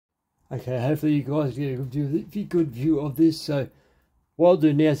Okay, hopefully you guys get a good view of this. So what I'll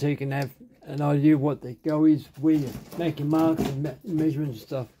do now, so you can have an idea of what the go is, where you're making marks and measurements and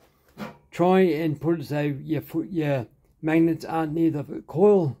stuff. Try and put it so your magnets aren't near the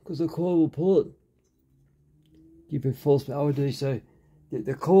coil, because the coil will pull it. Give it false OD. So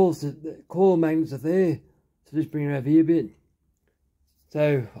the coil magnets are there. So just bring it over here a bit.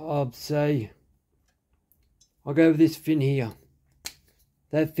 So I'll say I'll go with this fin here.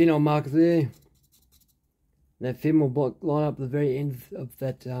 That fin I'll mark there. That fin will line up the very end of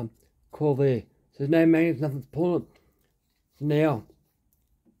that coil there. So there's no magnets, nothing's pulling it. So now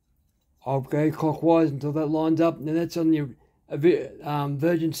I'll go clockwise until that lines up, and that's on the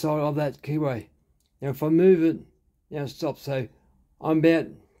virgin side of that keyway. Now if I move it, now it stops. So I'm about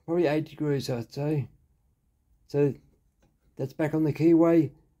probably 8 degrees, I'd say. So that's back on the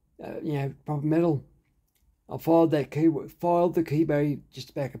keyway, proper metal. I filed the keyway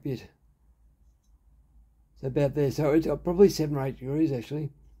just back a bit. So about there. So it's probably 7 or 8 degrees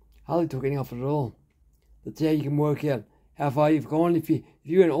actually. Hardly took any off it at all. That's how you can work out how far you've gone. If you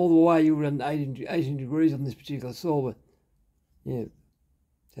went all the way, you would have done 18 degrees on this particular saw. But yeah,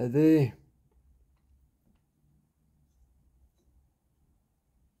 so there.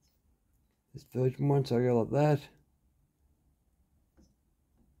 This virgin one, so I go like that.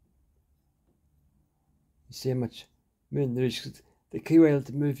 You see how much movement there is. The keyway lets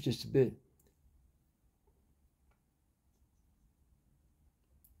it move just a bit.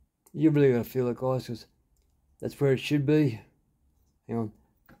 You really got to feel it, guys, because that's where it should be. Hang on,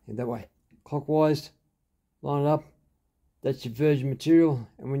 and that way, clockwise, line it up. That's your virgin material,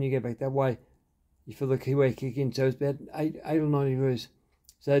 and when you get back that way, you feel the keyway kick in. So it's about 8 or 9 degrees.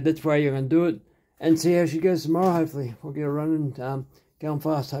 So that's where you're going to do it, and see how she goes tomorrow. Hopefully, we'll get her running, going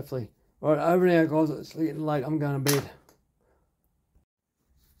fast. Hopefully. All right, over now, guys. It's getting late. I'm going to bed.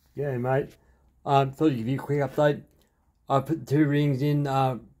 Yeah, mate. Thought I'd give you a quick update. I put the 2 rings in,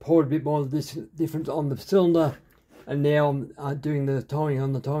 poured a bit more of this difference on the cylinder, and now I'm doing the timing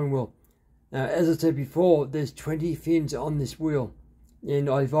on the timing wheel. Now, as I said before, there's 20 fins on this wheel, and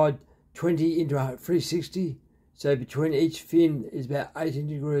I divide 20 into 360, so between each fin is about 18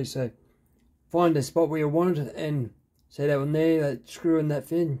 degrees. So find a spot where you want it, and say that one there, that screw in that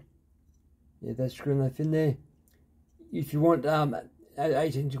fin. Yeah, that screw in that fin there. If you want at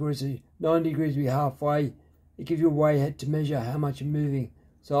 18 degrees, 9 degrees to be halfway, it gives you a way to measure how much you're moving.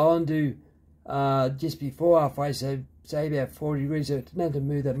 So I'll do just before halfway, so say about 40 degrees, so it doesn't have to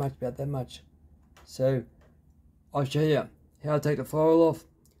move that much, about that much. So I'll show you how to take the flywheel off.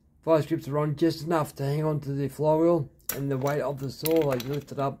 5 strips are on just enough to hang on to the flywheel and the weight of the saw, like you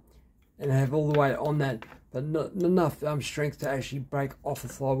lift it up and have all the weight on that, but not enough strength to actually break off the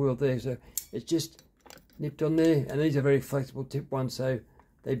flywheel there. So it's just nipped on there, and these are very flexible tip ones, so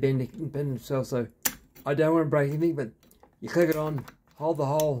they bend themselves. So I don't want to break anything, but you click it on, hold the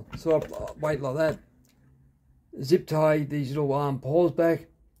whole saw weight like that, zip tie these little paws back,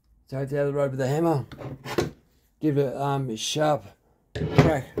 take the other rope with the hammer, give it a sharp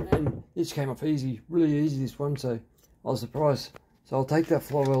crack, and this came off easy, really easy, this one. So I was surprised. So I'll take that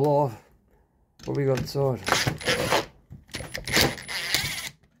flywheel off. What we got inside?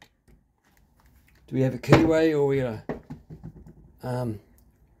 Do we have a keyway, or we got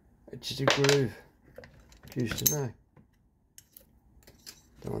it's just a groove? Choose to know.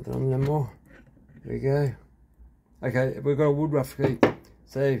 Don't want that on no more. There we go. Okay, we've got a wood rough key,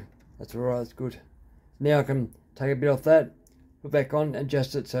 so that's alright, that's good. Now I can take a bit off that, put back on,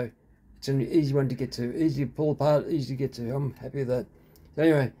 adjust it, so it's an easy one to get to, easy to pull apart, easy to get to. I'm happy with that. So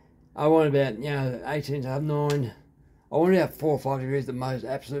anyway, I want about 18 to have 9. I want about 4 or 5 degrees at the most,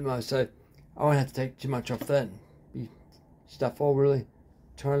 absolute most. So I won't have to take too much off that. Be stuff all really,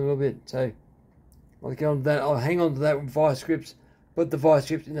 try a little bit. So I'll get on to that. I'll hang on to that with vice grips. Put the vice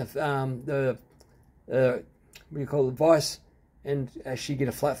grips in the what do you call it, the vice, and actually get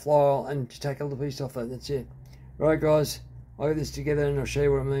a flat flywheel and just take a little piece off that. That's it. Right, guys, I'll get this together and I'll show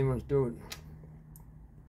you what I mean when I do it.